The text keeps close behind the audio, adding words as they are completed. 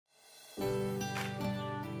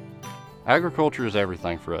Agriculture is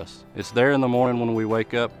everything for us. It's there in the morning when we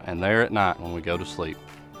wake up and there at night when we go to sleep.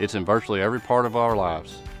 It's in virtually every part of our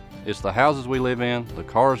lives. It's the houses we live in, the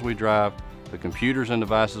cars we drive, the computers and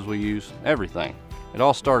devices we use, everything. It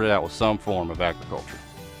all started out with some form of agriculture.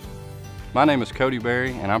 My name is Cody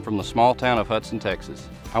Berry and I'm from the small town of Hudson, Texas.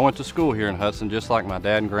 I went to school here in Hudson just like my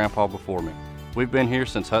dad and grandpa before me. We've been here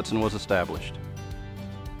since Hudson was established.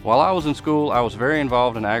 While I was in school, I was very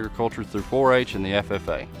involved in agriculture through 4-H and the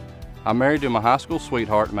FFA. I'm married to my high school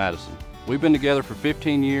sweetheart, Madisyn. We've been together for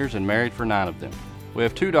 15 years and married for 9 of them. We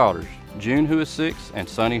have 2 daughters, June, who is 6, and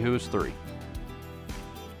Sunny, who is 3.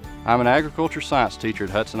 I'm an agriculture science teacher at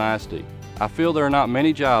Hudson ISD. I feel there are not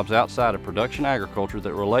many jobs outside of production agriculture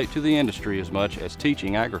that relate to the industry as much as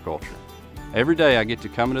teaching agriculture. Every day I get to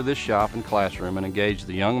come into this shop and classroom and engage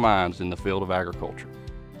the young minds in the field of agriculture.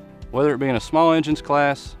 Whether it be in a small engines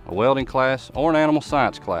class, a welding class, or an animal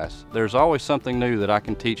science class, there's always something new that I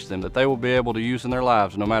can teach them that they will be able to use in their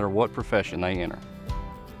lives no matter what profession they enter.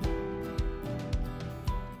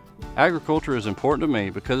 Agriculture is important to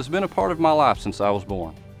me because it's been a part of my life since I was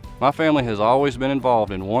born. My family has always been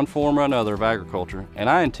involved in one form or another of agriculture, and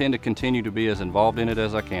I intend to continue to be as involved in it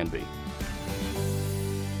as I can be.